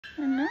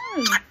I know.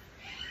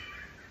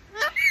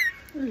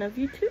 I love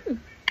you too.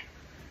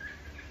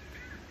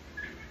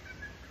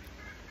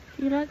 Do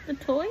you like the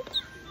toy?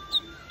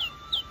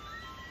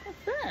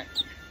 What's that?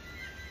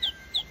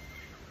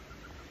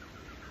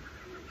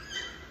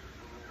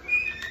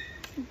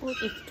 I bought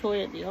this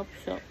toy at the op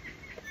shop.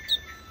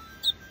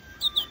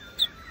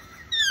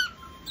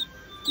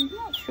 He's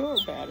not sure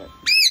about it.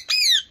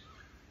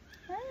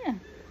 Oh, yeah.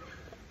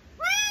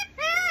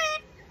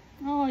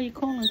 Oh, you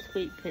call him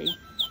Sweet Pea.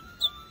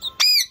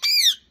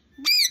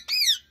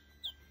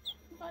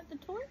 You like the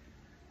toy?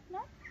 No?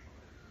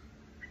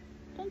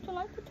 Don't you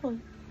like the toy?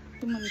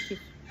 Give me a kiss.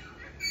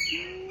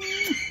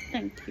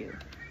 Thank you.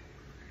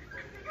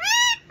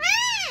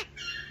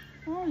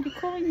 Oh, you're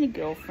calling your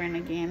girlfriend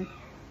again.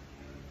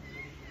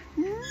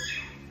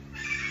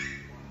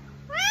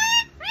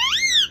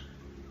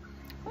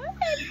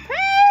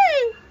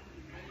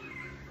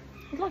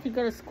 It's like you've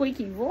got a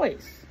squeaky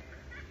voice.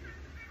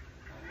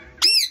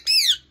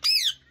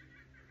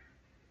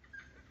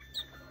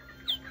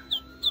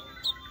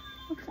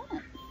 What's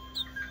that?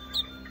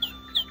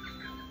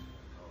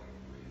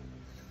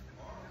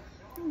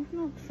 I'm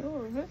not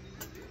sure of it.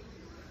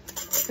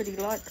 But he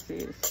likes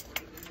this.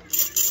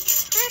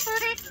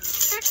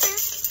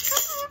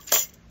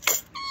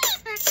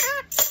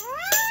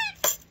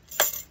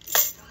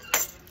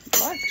 He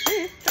likes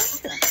this,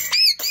 don't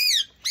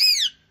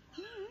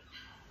you?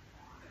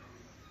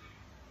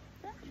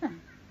 Don't you?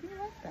 You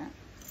like that?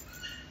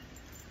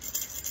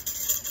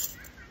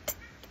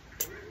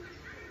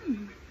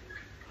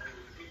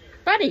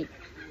 Buddy,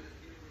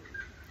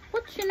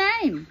 what's your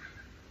name?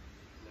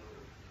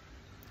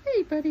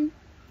 Hey, buddy.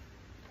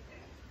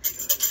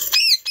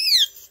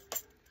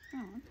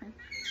 Oh, okay.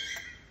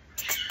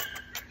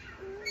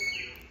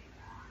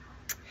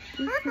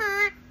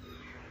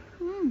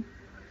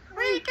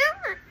 Where you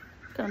going?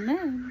 Don't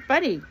know.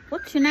 Buddy,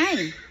 what's your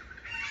name?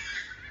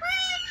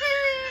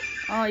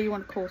 Oh, you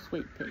want to call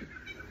Sweet Pea.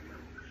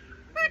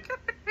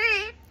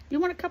 You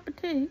want a cup of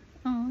tea?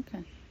 Oh,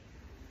 okay.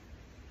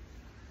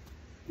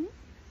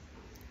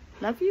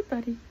 Love you,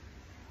 buddy.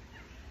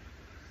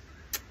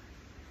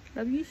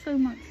 Love you so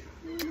much.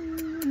 Where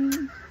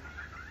you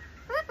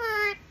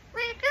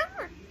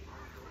going?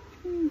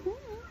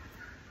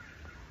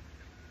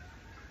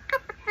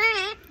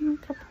 You want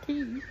a cup of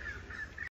tea?